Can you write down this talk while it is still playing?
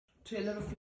to a lot of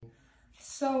people.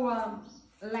 So,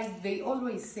 like they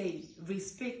always say,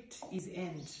 respect is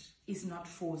earned, it's not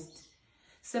forced.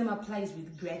 Same applies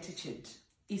with gratitude.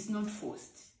 It's not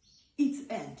forced, it's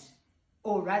earned.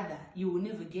 Or rather, you will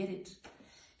never get it.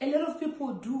 A lot of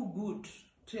people do good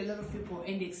to a lot of people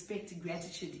and expect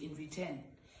gratitude in return.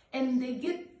 And they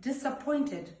get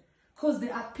disappointed because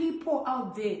there are people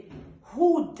out there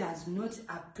who does not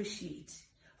appreciate,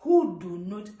 who do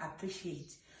not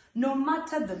appreciate. No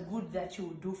matter the good that you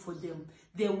will do for them,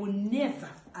 they will never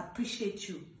appreciate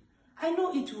you. I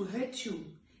know it will hurt you,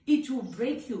 it will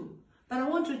break you, but I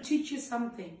want to teach you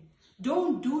something.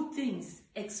 Don't do things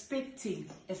expecting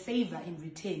a favor in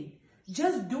return.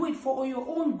 Just do it for your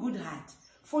own good heart,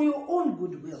 for your own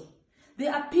goodwill.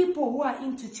 There are people who are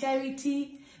into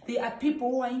charity. There are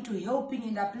people who are into helping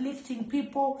and uplifting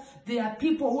people. There are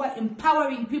people who are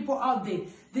empowering people out there.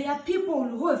 There are people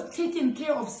who have taken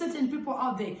care of certain people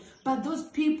out there. But those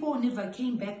people never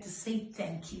came back to say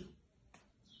thank you.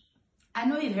 I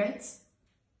know it hurts.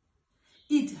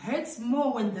 It hurts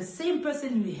more when the same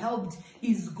person you helped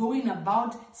is going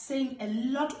about saying a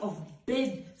lot of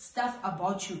bad stuff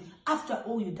about you after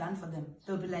all you've done for them.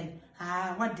 They'll be like,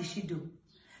 what did she do?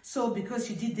 So because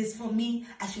she did this for me,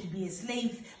 I should be a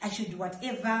slave, I should do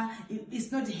whatever.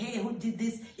 It's not her who did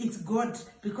this, it's God.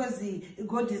 Because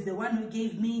God is the one who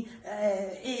gave me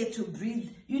air to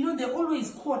breathe. You know, they're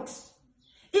always caught.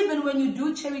 Even when you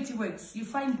do charity works, you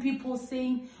find people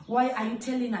saying, why are you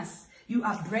telling us? You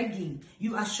are bragging,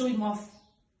 you are showing off.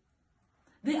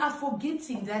 They are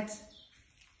forgetting that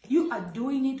you are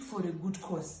doing it for a good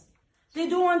cause. They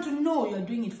don't want to know you are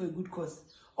doing it for a good cause.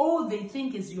 All they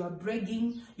think is you are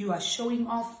bragging, you are showing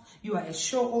off, you are a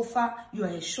show-offer, you are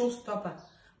a showstopper.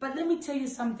 But let me tell you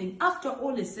something, after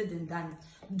all is said and done,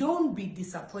 don't be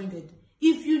disappointed.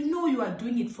 If you know you are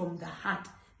doing it from the heart,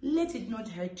 let it not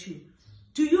hurt you.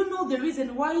 Do you know the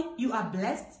reason why you are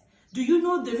blessed? Do you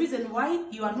know the reason why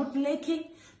you are not lacking?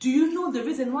 Do you know the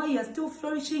reason why you are still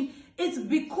flourishing? It's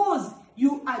because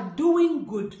you are doing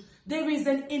good. There is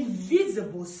an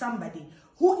invisible somebody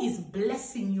who is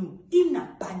blessing you in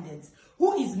abundance,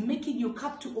 who is making your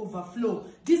cup to overflow.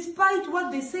 Despite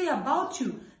what they say about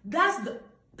you, that's the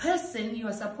person you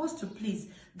are supposed to please.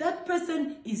 That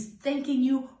person is thanking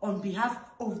you on behalf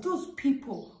of those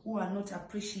people who are not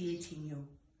appreciating you.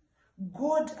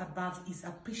 God above is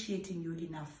appreciating you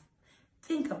enough.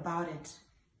 Think about it.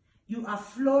 You are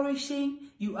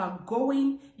flourishing, you are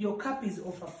going, your cup is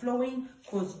overflowing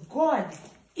because God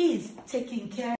is taking care